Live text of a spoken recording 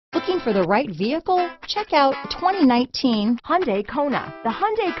Looking for the right vehicle? Check out 2019 Hyundai Kona. The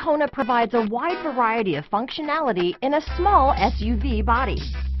Hyundai Kona provides a wide variety of functionality in a small SUV body.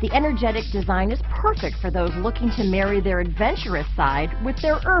 The energetic design is perfect for those looking to marry their adventurous side with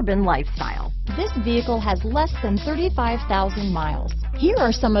their urban lifestyle. This vehicle has less than 35,000 miles. Here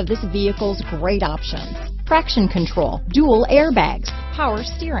are some of this vehicle's great options: traction control, dual airbags, power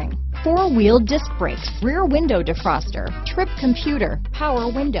steering, four-wheel disc brakes, rear window defroster, trip computer,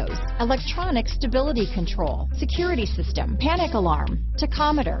 power windows, electronic stability control, security system, panic alarm,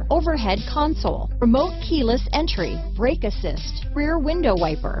 tachometer, overhead console, remote keyless entry, brake assist, rear window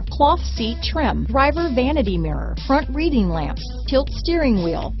wiper, cloth seat trim, driver vanity mirror, front reading lamps, tilt steering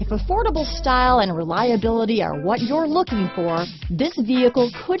wheel. If affordable style and reliability are what you're looking for, this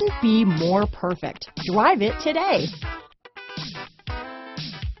vehicle couldn't be more perfect. Drive it today.